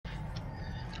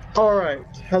Alright,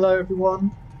 hello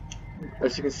everyone.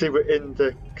 As you can see, we're in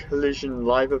the Collision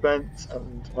live event,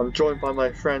 and I'm joined by my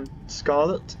friend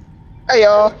Scarlett. Hey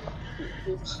y'all!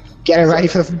 Getting ready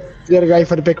for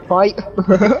the big fight.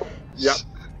 Yep.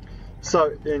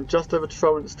 So, in just over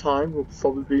 12 minutes time, we'll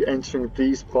probably be entering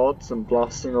these pods and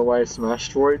blasting away some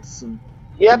asteroids and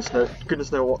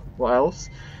goodness know what else.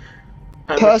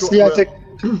 And Personally, I think...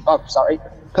 Oh, sorry.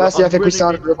 Personally, I think we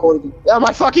started recording... Oh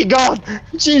my fucking god!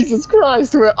 Jesus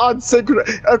Christ, we're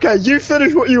unsynchronized. Okay, you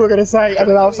finish what you were going to say, and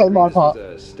then I'll say my part.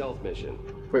 This is a stealth mission.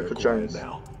 Wait for Jones.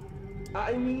 Now.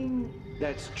 I mean,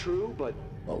 that's true, but...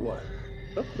 Oh, what?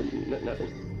 Oh,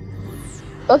 nothing.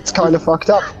 That's kind of fucked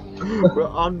up. We're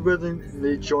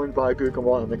unwillingly joined by Google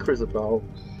One and the Crisabel.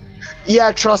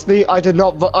 Yeah, trust me, I did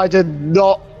not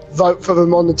vote for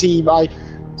them on the team.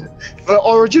 The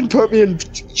Origin put me in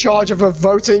charge of a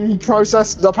voting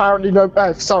process. Apparently,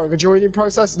 the joining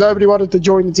process. Nobody wanted to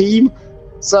join the team,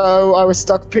 so I was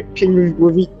stuck picking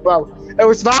with. Well, it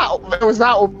was that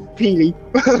or Peely.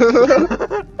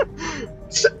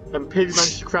 And Peely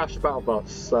managed to crash the battle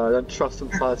bus, so I don't trust him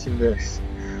piloting this.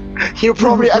 He'll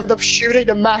probably end up shooting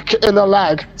the Mech in the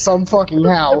leg some fucking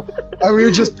how. And we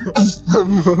were just. It's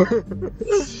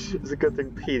a good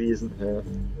thing Peely isn't here.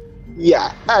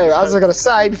 Yeah, anyway, as I was gonna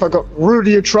say, before I got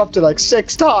rudely interrupted like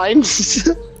 6 times,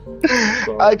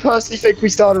 I personally think we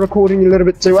started recording a little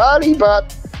bit too early,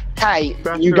 but hey,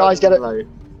 you guys get it.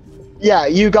 Yeah,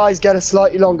 you guys get a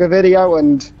slightly longer video,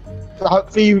 and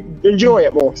hopefully you enjoy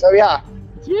it more, so yeah.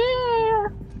 Yeah!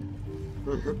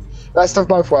 Best of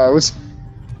both worlds.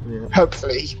 Yeah.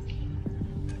 Hopefully.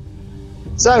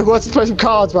 So, who wants to play some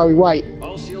cards while we wait?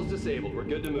 All shields disabled, we're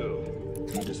good to move.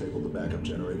 You disabled the backup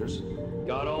generators?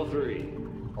 Got all 3.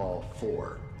 All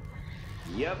 4.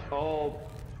 Yep, all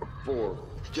 4.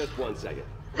 Just 1 second.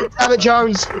 Damn it,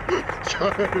 Jones!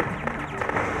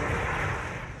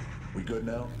 We good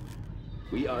now?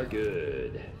 We are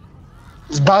good. I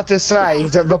was about to say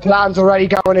that the plan's already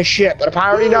going to shit, but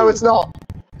apparently no, it's not.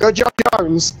 Good job,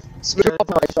 Jones. Smooth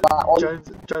operator for that one.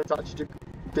 Jones actually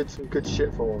did some good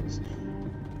shit for once.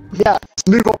 Yeah,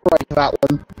 smooth operator for that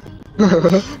one.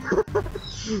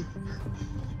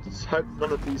 Just hope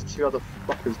none of these 2 other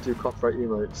fuckers do copyright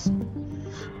emotes.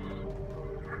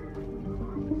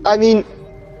 I mean,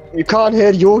 you can't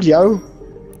hear the audio.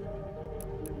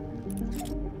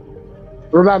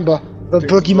 Remember, the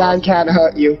boogeyman can't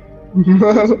hurt you.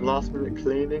 Last minute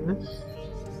cleaning?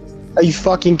 Are you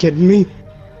fucking kidding me?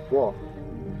 What?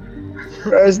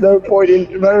 There is no point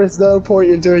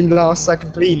in doing last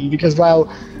second cleaning because,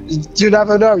 well, you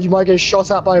never know, you might get shot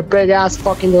at by a big ass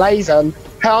fucking laser, and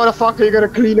how the fuck are you gonna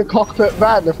clean a cockpit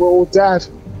then if we're all dead?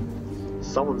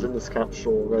 Someone's in this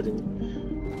capsule already.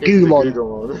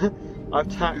 Gumon. I've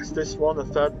taxed this one, the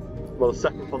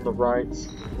second from the right.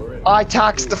 I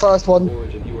taxed the first one.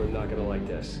 Origin, you are not gonna like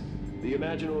this. The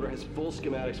Imagine Order has full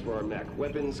schematics for our mech.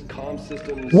 Weapons, comm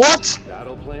systems... What?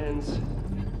 Battle plans...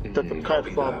 They're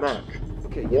prepared for our mech.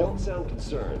 Okay, you don't sound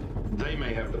concerned. They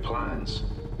may have the plans.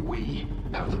 We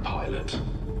have the pilot.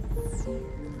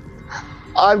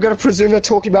 I'm gonna presume they're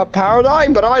talking about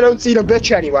Paradigm, but I don't see the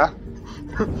bitch anywhere.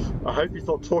 I hope he's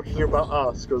not talking about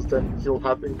us, because then he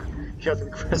has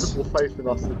incredible faith in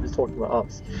us if he's talking about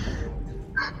us.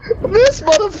 This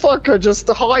motherfucker just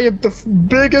hired the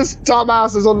biggest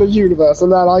dumbasses on the universe,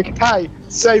 and they're like, hey,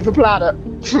 save the planet.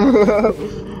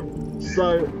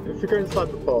 So, if you go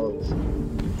inside the pods...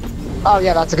 Oh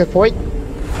yeah, that's a good point.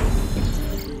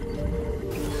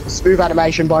 Smooth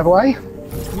animation, by the way.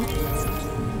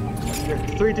 You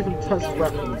have 3 different types of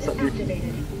weapons that you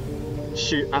can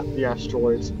shoot at the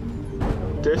asteroids.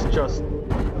 This just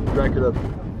regular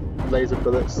laser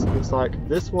bullets. It's like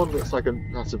this one looks like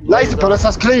that's a laser bullets.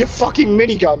 That's clearly a fucking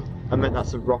minigun. I meant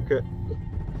that's a rocket.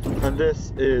 And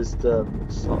this is the.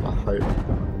 I hope.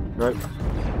 Nope.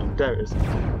 There it is.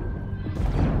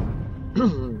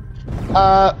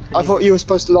 I thought you were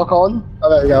supposed to lock on. Oh,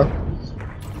 there we go.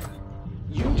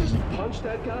 You just punched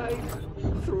that guy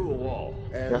through a wall.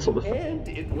 And, that's what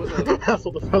it was that's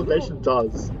what the Foundation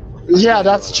does. Yeah,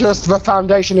 that's just the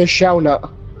Foundation is shell nut.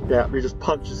 Yeah, we just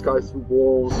punch this guy through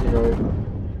walls, you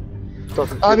know.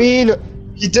 I mean,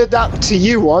 he did that to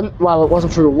you one. Well, it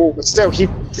wasn't through a wall, but still, he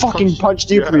fucking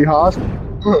punched you pretty hard.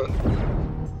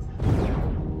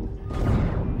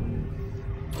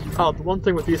 Oh, the one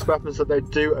thing with these weapons is that they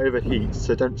do overheat,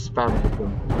 so don't spam with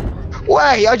them.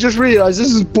 Wait, I just realised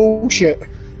this is bullshit.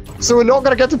 So we're not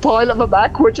gonna get to pilot the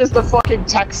mech, which is the fucking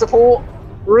tech support?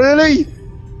 Really?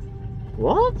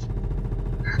 What?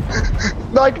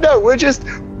 Like, no, we're just...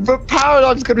 The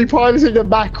Paradigm's gonna be piloting the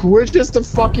mech, we're just the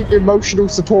fucking emotional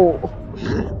support.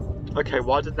 Okay,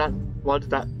 why did that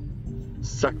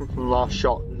second from last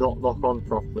shot not lock on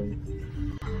properly.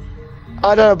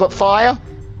 I don't know, but fire?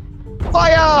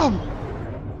 Fire!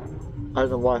 I don't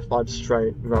know why I fired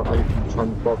straight without even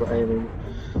trying to bother aiming.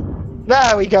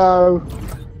 There we go.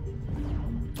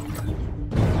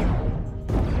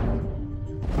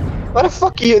 Where the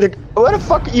fuck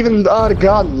even are the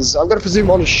guns? I'm gonna presume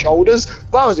on his shoulders.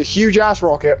 That was a huge ass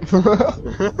rocket. Whoa, whoa,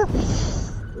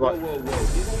 whoa. Didn't we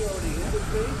already hit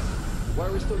this base? Why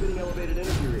are we still getting elevated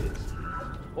energy readings?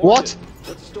 What? What's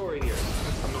the story here?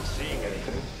 I'm not seeing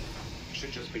anything.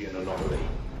 Should just be an anomaly.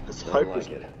 Let's Don't hope like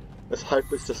it.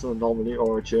 it's just an anomaly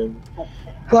origin.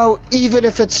 Well, even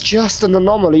if it's just an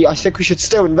anomaly, I think we should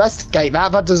still investigate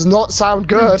that. That does not sound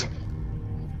good.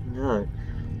 No.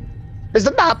 Is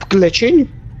the map glitching?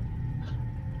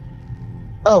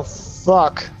 Oh,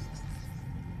 fuck.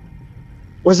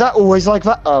 Was that always like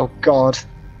that? Oh, God.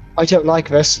 I don't like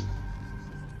this.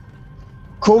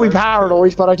 Call me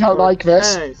paranoid, but I don't like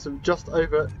this. Hey, so just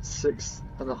over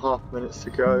 6.5 minutes to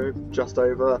go. Just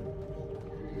over.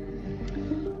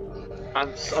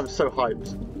 I'm so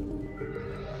hyped.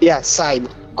 Yeah, same.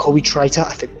 Call me traitor,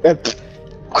 I think.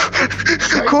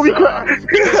 Call me I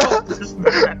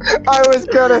was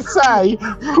gonna say,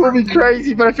 call me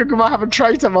crazy, but I think I might have a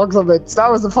traitor mugs on it. That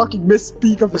was a fucking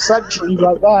misspeak of the century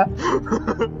like that.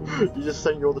 You just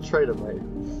saying you're the traitor, mate.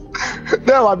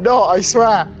 No, I'm not, I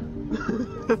swear.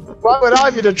 Why would I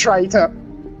be the traitor?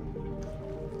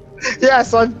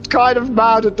 Yes, I'm kind of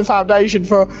mad at the Foundation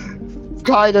for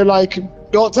kind of like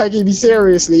not taking me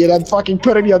seriously and then fucking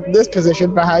putting me in this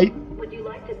position, but hey. Would you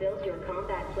like to build your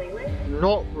combat playlist?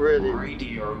 Not really.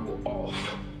 Radio off.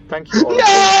 Thank you. Oliver.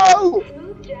 No!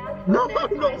 Smooth jazz. No, not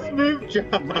smooth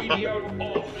jazz. Radio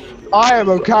off. I am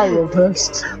okay with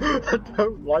this. I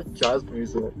don't like jazz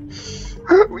music.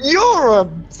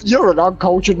 You're an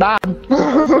uncultured man.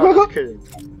 I'm kidding.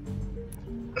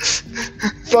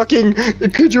 Fucking,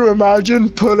 could you imagine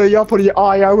pulling up on your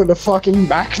IO and the fucking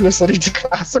Mech listening to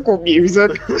classical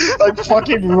music? like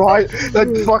fucking ride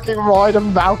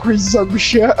and Valkyrie some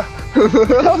shit.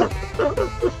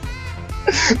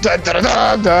 Dun, dun,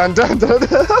 dun, dun, dun, dun,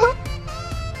 dun.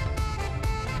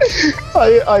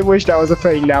 I wish that was a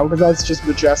thing now, because that's just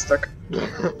majestic.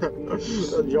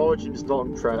 The Origin's not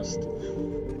impressed.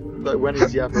 But when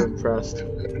is he ever impressed?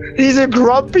 He's a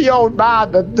grumpy old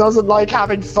man that doesn't like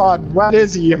having fun. When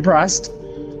is he impressed?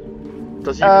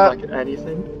 Does he even like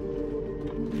anything?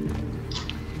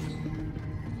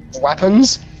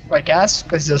 Weapons, I guess,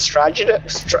 because the strategy.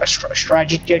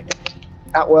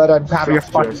 That word I'm having a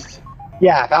fun.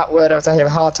 Yeah, that word I was having a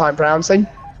hard time pronouncing. I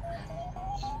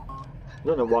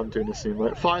don't know what I'm doing this scene,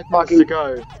 like 5 minutes to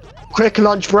go. Quick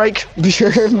lunch break.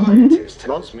 Scientist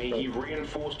tells me he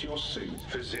reinforced your suit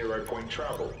for 0-point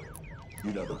travel.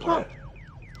 You know the plan.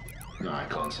 I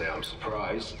can't say I'm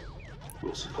surprised.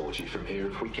 We'll support you from here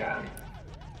if we can.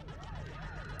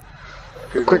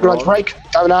 Quick lunch break.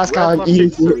 Don't ask how I'm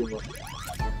eating.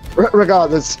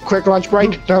 Regardless, quick lunch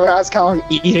break. Don't ask how I'm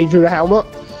eating through the helmet.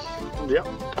 Yep.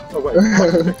 Oh wait, I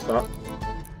can fix that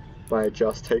by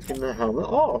just taking the helmet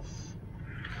off.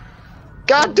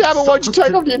 God damn it! Why'd you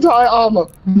take off the entire armor?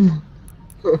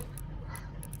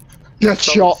 Get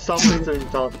shot. Someone's doing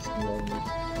dance wrong.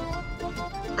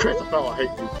 Christopher, I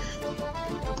hate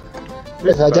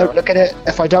you. If I don't look at it,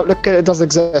 it doesn't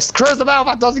exist. Christopher,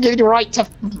 that doesn't give you the right to.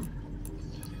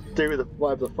 Do with it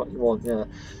whatever the fuck you want, yeah.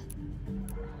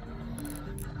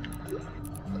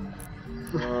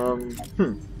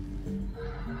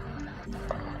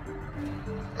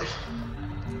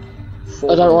 I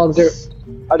don't know what I'm doing.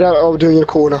 I don't know what I'm doing in the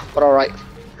corner, but alright.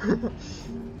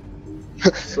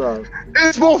 So.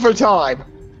 It's Morphin time!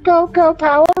 Go, go,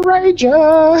 Power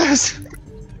Rangers!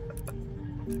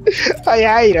 I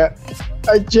hate it.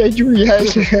 I genuinely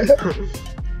hate it.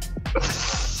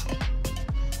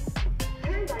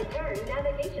 Turn-by-turn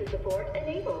navigation support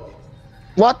enabled.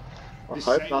 What? I hope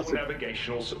Disable that's a...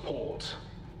 navigational support.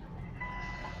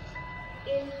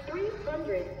 In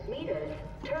 300 meters,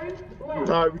 turn left.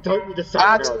 No, we don't need to say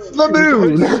At that. the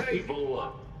moon!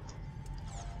 Disable.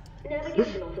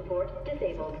 Navigational support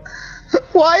disabled.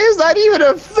 Why is that even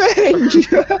a thing?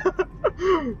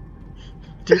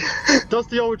 Does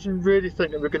the Origin really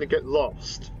think that we're gonna get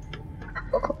lost?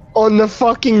 On the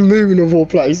fucking moon of all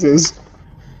places.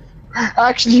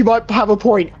 Actually, you might have a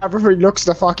point. Everything looks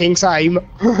the fucking same.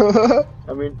 I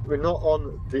mean, we're not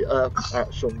on the Earth's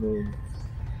actual moon.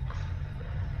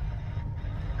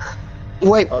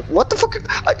 Wait, what the fuck?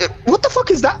 What the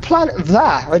fuck is that planet there?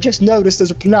 I just noticed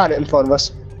there's a planet in front of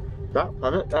us. That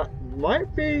planet? That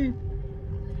might be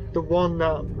the one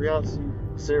that we have some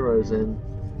zeros in.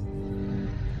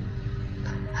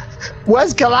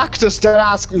 Where's Galactus dead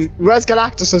ass? Where's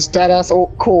Galactus's dead ass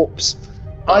corpse?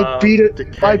 I beat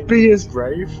his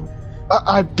grave.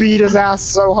 I beat his ass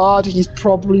so hard he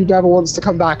probably never wants to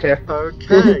come back here.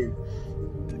 Okay.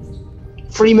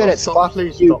 3 minutes. Fuck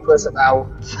please you, stop Chris. Now.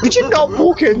 Did you not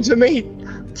walk into me?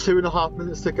 2.5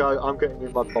 minutes to go. I'm getting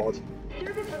in my pod.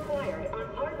 Service required on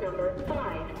part number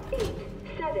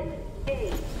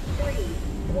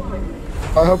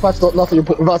 5878331. I hope that's not nothing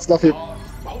important. That's nothing.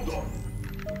 Hold on.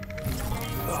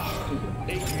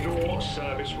 Ignore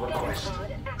service request.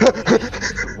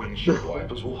 The windshield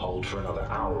wipers will hold for another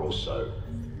hour or so.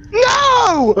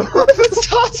 No! If it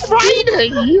starts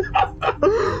raining!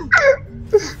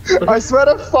 I swear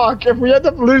to fuck, if we end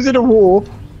up losing a war.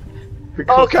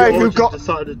 Because okay, who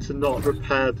decided to not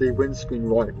repair the windscreen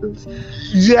wipers.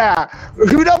 Yeah,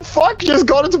 who the fuck just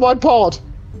got into my pod?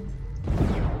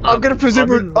 I'm gonna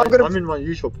presume I'm in my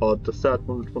usual pod, the third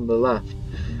one from the left.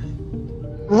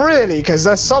 Really? Because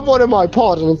there's someone in my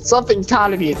pod, and something's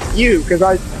telling me it's you. Because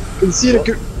I can see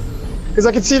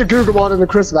the Google mod and the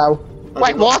Chris now.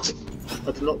 Wait, what?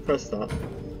 I did not press that.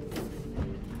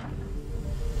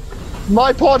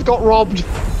 My pod got robbed.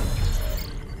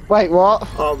 Wait, what?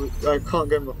 Oh, I can't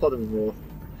get in my pod anymore.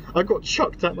 I got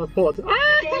chucked at my pod. Stand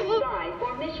by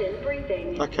for mission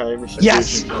briefing. Okay, mission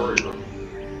Yes! briefing.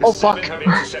 Oh fuck. Have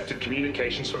intercepted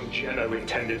communications from Geno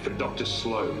intended for Doctor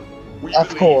Slone. We Of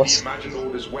believe course. the Imagined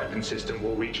Order's weapon system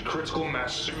will reach critical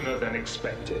mass sooner than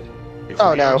expected. If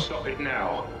Oh, we no. don't stop it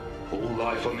now, all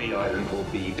life on the island will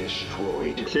be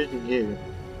destroyed. Including you.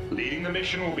 Leading the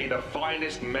mission will be the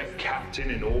finest Mech captain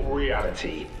in all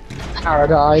reality.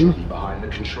 Paradigm. Behind the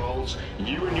controls,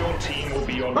 you and your team will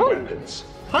be on weapons.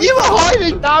 You were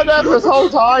hiding down there this whole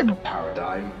time!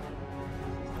 Paradigm.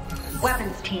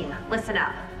 Weapons team, listen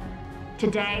up.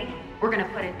 Today, we're gonna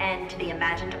put an end to the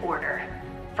Imagined Order.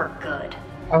 For good.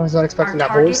 I was not expecting Our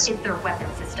that target voice. is their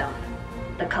weapon system,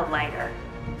 the Collider.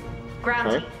 Ground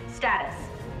Okay. team, status.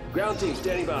 Ground team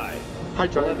standing by. Hi,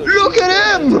 John. Look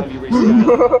at him!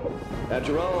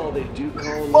 After all, they do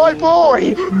call My me...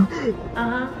 boy!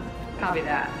 Uh-huh. Copy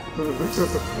that.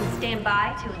 Stand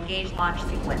by to engage launch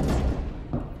sequence.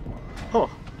 Oh,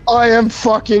 I am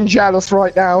fucking jealous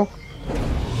right now.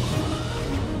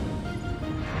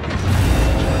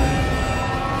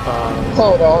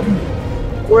 Hold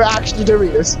on. We're actually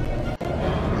doing this.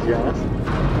 yes.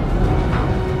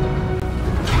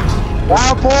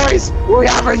 Wow, boys! We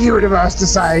have a universe to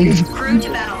save! Crew to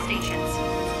battle stations.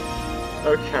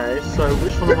 Okay, so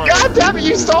which one am I? God damn it,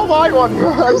 you stole my one!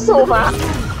 I'm so mad!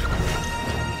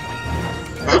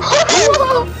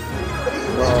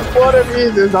 What a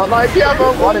music, not like the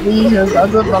other, what a music,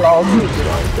 doesn't belong.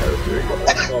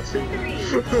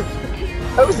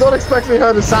 I was not expecting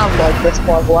her to sound like this,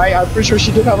 by the way. I'm pretty sure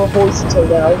she didn't have a voice until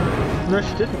now. No,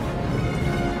 she didn't.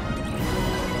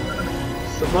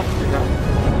 So it must be that.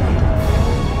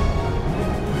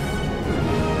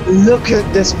 Look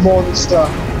at this monster.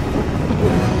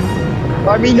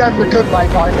 I mean that in a good way,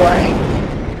 by the way.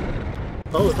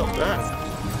 Oh, it's up there.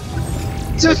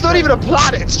 So it's not even a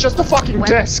planet, it's just a fucking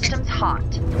Weapon disc. system's hot.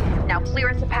 Now clear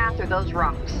us a path through those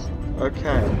rocks.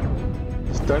 Okay.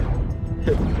 Just don't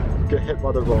get hit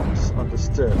by the rocks.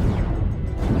 Understood.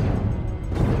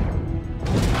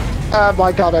 Oh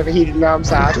my god, overheated, now I'm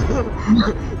sad.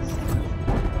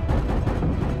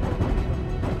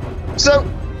 So,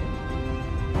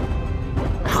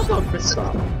 How did I miss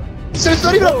that? so it's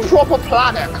not even a proper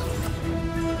planet.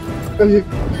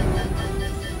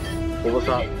 What was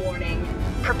that? Warning.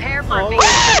 Prepare for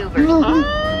advanced maneuvers.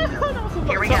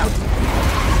 Here we go.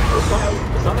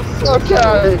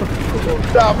 Okay.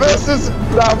 Now this is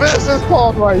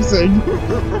pod racing.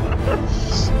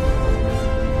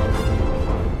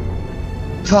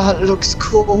 That looks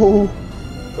cool. It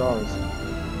does.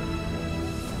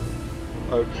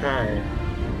 Okay.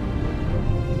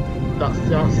 That's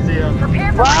the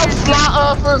Prepare for Wow, advanced flat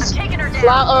maneuvers. earthers! I'm taking her down.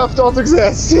 Flat Earth does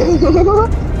exist.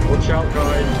 watch out,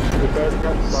 guys. The bird's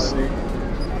got slightly.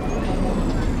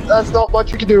 There's not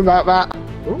much you can do about that.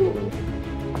 Ooh.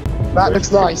 That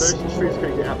looks nice. Those trees are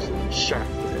gonna get absolutely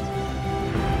shafted.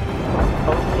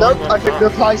 Nope, I think the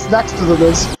place next to them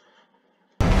is.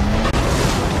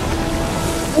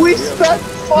 We spent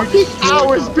fucking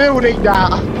hours building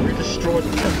that. We destroyed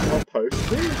the central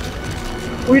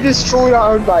post. We destroyed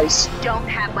our own base. Don't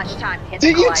have much time to hit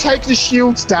Did the you Collider. take the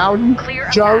shields down, Clear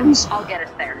a Jones? path. I'll get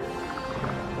us there.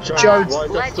 Jones. Why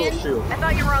is that still a Legend, shield? I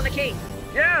thought you were on the case.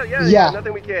 Yeah.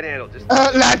 Nothing we can't handle. Just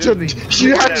Legend. just She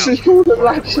leave it actually out. called it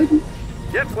Legend.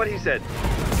 Yep, what he said.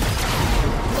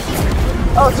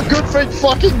 Oh, it's a good thing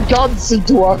fucking guns seem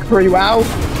to work pretty well.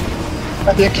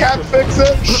 If you can't fix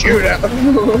it, shoot it.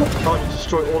 Can't you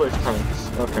destroy all those tanks?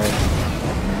 Okay.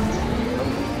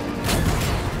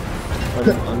 I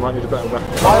might need a better weapon.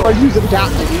 Why am I using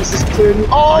Gatling? This is clearly.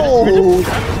 Oh!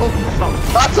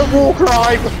 That's a war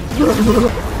crime!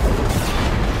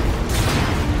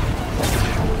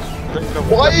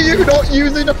 Why are you not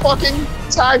using the fucking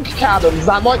tank cannons?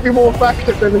 That might be more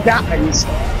effective than the Gatlings.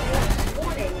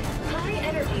 Warning. High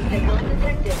energy signal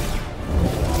detected.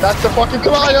 That's the fucking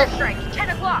collider! Strike, 10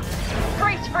 o'clock.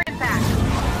 Brace for impact.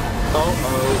 Oh.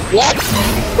 What?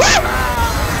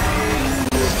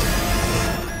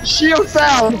 Shield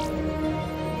down!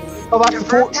 Oh, that's the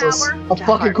fortress. Of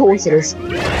fucking course it is.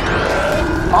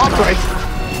 Heartbreak!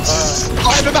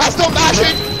 I'm the master of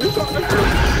mashing!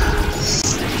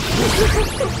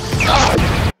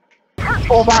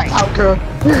 Oh, that's how good.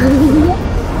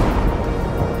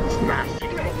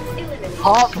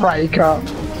 Heartbreaker.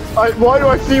 Why do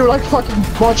I feel like fucking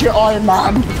budget Iron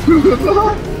Man? I'm using the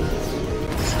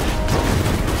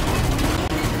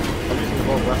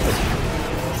wrong weapon.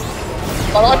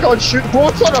 And I can't shoot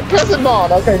bullets on a peasant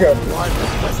man. Okay, good.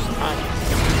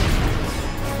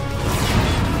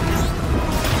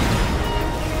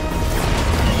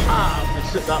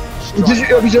 Did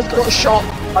you? We just got shot.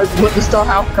 I witnessed our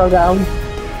health go down.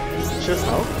 Just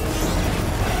how?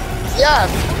 Yeah.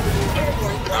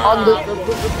 On the.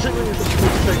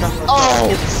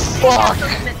 Oh fuck!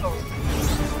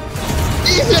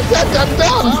 Easier said than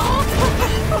done.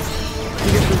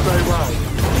 You did this very well.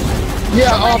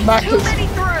 Yeah, our Mech is.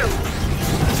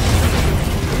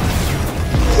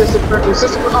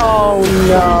 System. Oh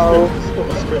no.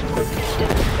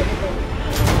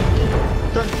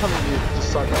 Don't tell me you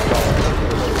decided to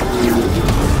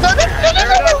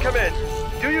Air, come in.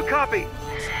 Do you copy?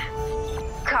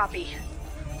 Copy.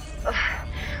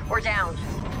 We're down.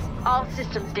 All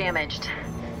systems damaged.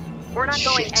 We're not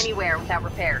going anywhere without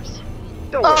repairs.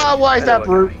 Don't worry. Ah, why is that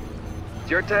brute? It's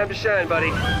your time to shine, buddy.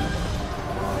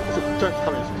 Don't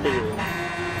tell me it's Peely.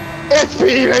 It's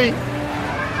Peely!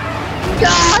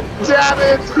 God damn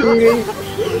it, it's Peely!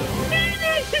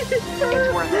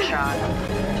 It's worth a shot.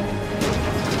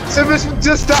 So this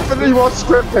definitely was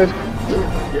scripted.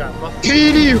 Yeah, must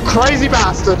Peely, you crazy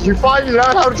bastard! You finally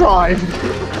learned how to drive!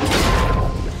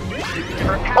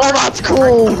 Oh, that's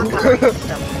cool!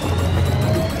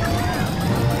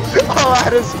 Oh,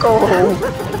 that is cool!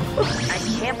 I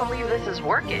can't believe this is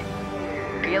working.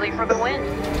 Peely for the win.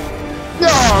 No,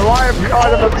 I am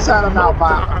kind of upset about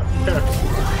that.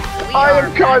 I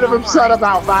am kind of upset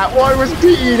about that. Why was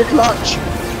Peely the clutch?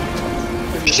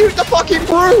 Shoot the fucking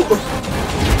broom!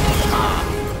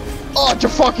 Oh, it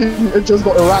just got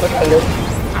eradicated.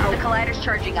 The collider's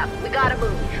charging up. We gotta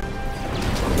move.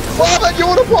 Well, then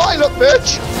you're the pilot,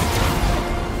 bitch!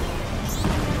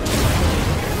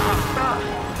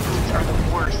 These are the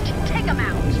worst. Take them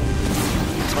out.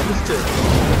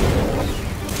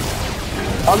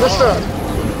 Understood.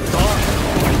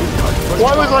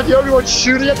 Why was I the only one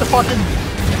shooting at the fucking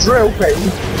drill thing?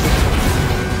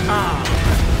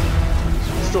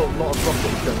 still a lot of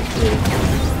rockets going through.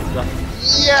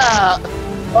 Yeah!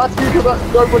 That's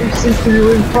because nobody seems to be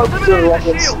really focused on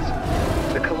rockets.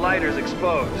 The collider's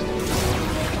exposed.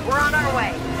 We're on our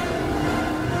way.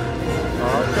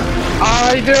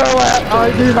 I do it!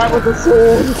 I do that with the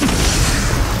sword!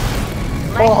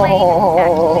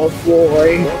 Oh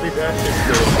boy!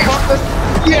 Cut the...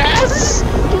 Yes!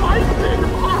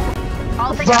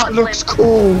 I'll take That out the looks blimp.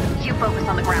 cool! You focus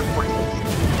on the ground forces.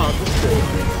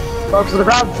 Focus on the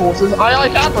ground forces. I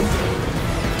have them!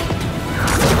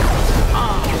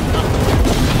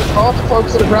 Hard to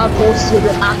focus on the ground forces when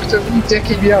you're actively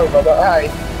dicking me over, but hey.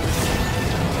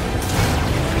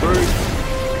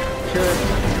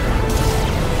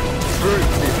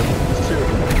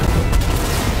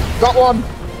 Got one!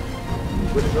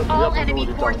 All enemy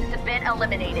forces have been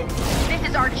eliminated. This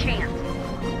is our chance.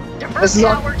 Divert This is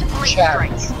our power to blade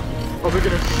chance. strikes. Are we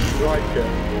gonna strike it?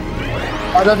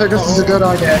 I don't think this is a good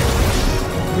idea.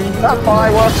 That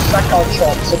fireworks, that can't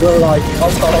shot, so we're like,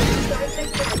 oh god.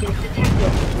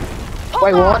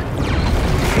 Wait, what?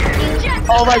 Eject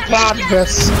Oh, they the planned eject.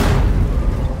 this.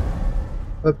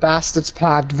 The bastards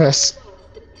planned this.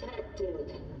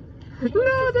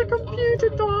 No, the computer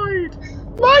died!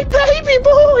 My baby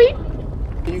boy!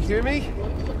 Can you hear me?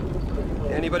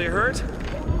 Anybody hurt?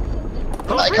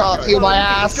 I can't feel my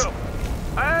Let's ass. go.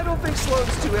 I don't think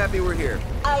Sloane's too happy we're here. Is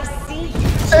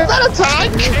that a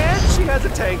tank? And she has a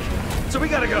tank, so we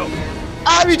gotta go.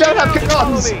 Ah, we don't have Follow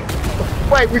guns! me.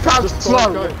 Wait, we found Just follow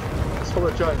Sloan. Jones. Just follow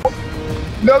Jones.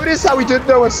 Notice how we didn't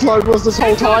know where Sloan was this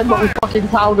whole time, but we fucking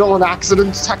found it on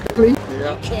accident, technically.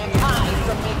 Yeah. Can't hide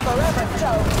from me forever,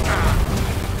 Joe.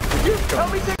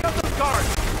 Help me take out those guards!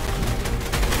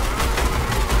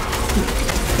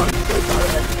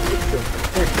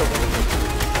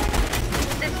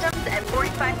 Systems at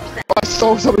 45%. I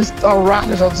stole somebody's. Oh,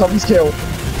 ratted on somebody's kill.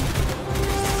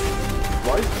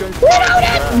 Why is Jones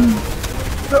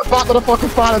Back to the fucking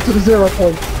final to the 0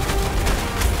 point.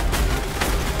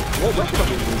 What weapon are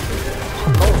you using?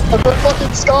 A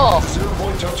fucking scarf. 0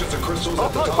 point touches the crystals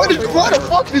at the top. Where the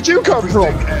fuck did you come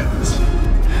from? Ends.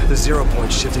 The 0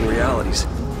 point shifting realities.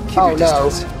 Keep Oh your no.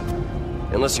 distance.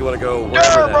 Unless you want to go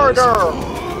wherever that is.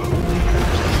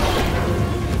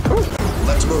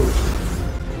 Let's move.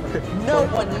 No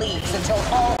one leaves until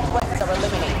all threats are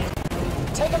eliminated.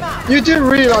 Take them out. You do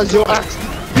realise you're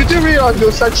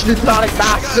essentially planning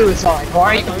mass suicide,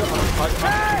 right?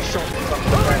 I shot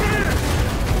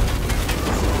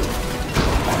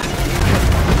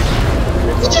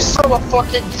Did you throw a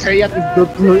fucking key at the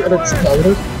brute and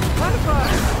exploded?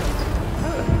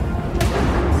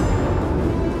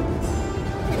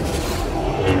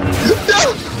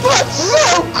 That's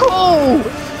so cool!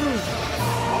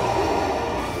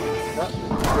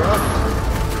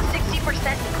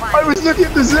 60% decline. I was looking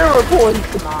at the 0 point.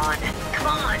 Come on. Come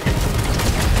on.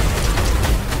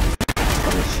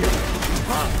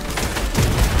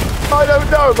 I don't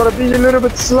know, but I'm being a little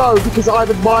bit slow because I'm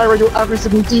admiring your every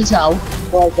single detail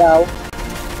right now.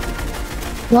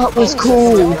 That was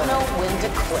cool. Don't know when to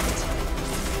quit.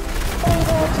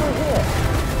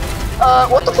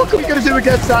 What the fuck are we gonna do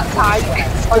against that tank?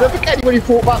 I don't think anybody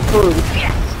thought that through.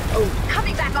 Yes.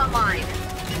 Coming back online.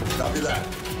 Copy that.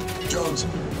 Jones.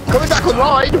 Coming back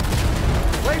online.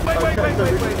 Wait.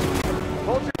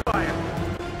 Hold your fire.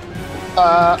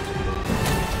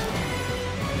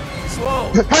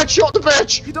 Slow. Headshot the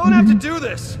bitch! You don't have to do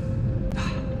this.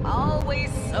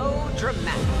 Always so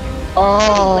dramatic.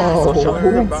 Oh.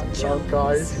 background,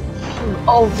 guys.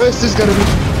 Oh, this is gonna be.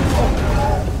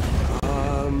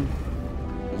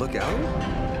 Look out.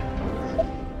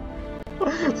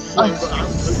 I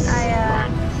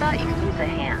thought you could use a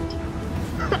hand.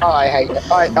 I hate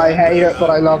it. I hate it, but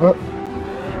I love it.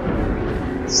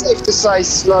 Safe to say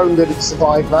Sloane didn't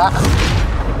survive that.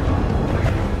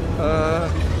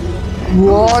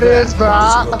 What is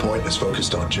that? 0 point is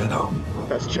focused on Geno.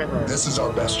 That's Geno. This is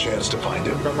our best chance to find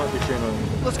him. That might be Geno.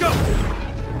 Let's go.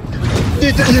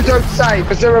 You don't say,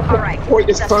 but 0 Alright, point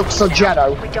is that's focused on now.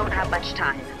 Geno. We don't have much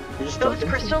time. You just Those jumped in.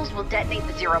 crystals will detonate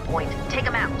the 0 point. Take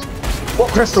them out.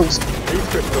 What crystals? These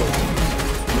crystals.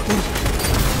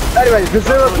 Anyway, the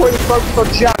 0 point is focused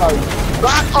on Geno.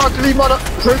 That ugly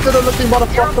looking 0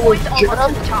 motherfucker was point's almost Geno?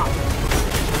 to the top.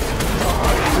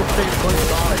 This thing's going to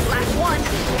die. Last one.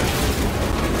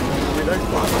 We don't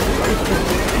die.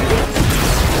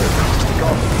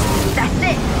 That's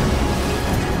it.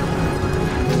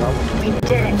 We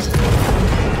did it.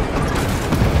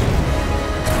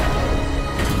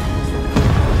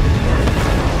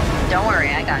 Don't worry,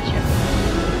 I got you.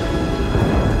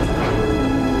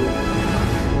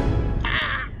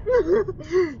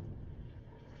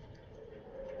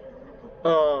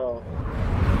 Oh.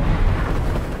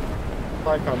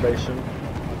 Hi, Foundation.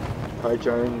 Hi,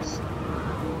 Jones.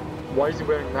 Why is he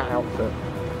wearing that outfit?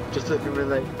 Just to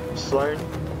humiliate Sloane?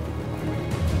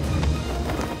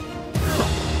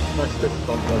 Nice fist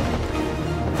bump there.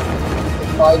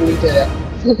 Finally did it.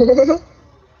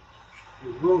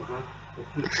 Whew,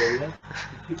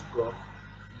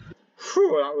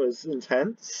 that was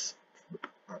intense.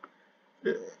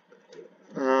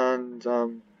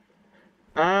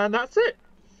 And that's it.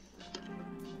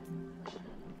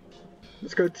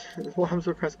 Let's go. What happens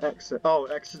if I press exit? Oh,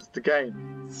 exit's the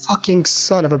game. Fucking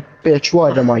son of a bitch,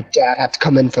 why did my dad have to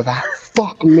come in for that?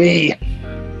 Fuck me.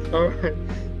 Alright.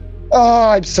 Oh,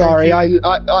 I'm sorry. I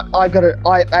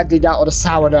ended that on a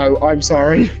sour note. I'm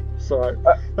sorry. So,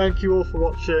 thank you all for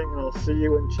watching, and I'll see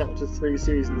you when Chapter 3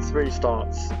 Season 3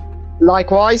 starts.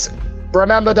 Likewise,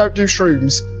 remember, don't do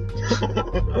shrooms.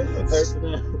 Over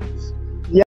and out.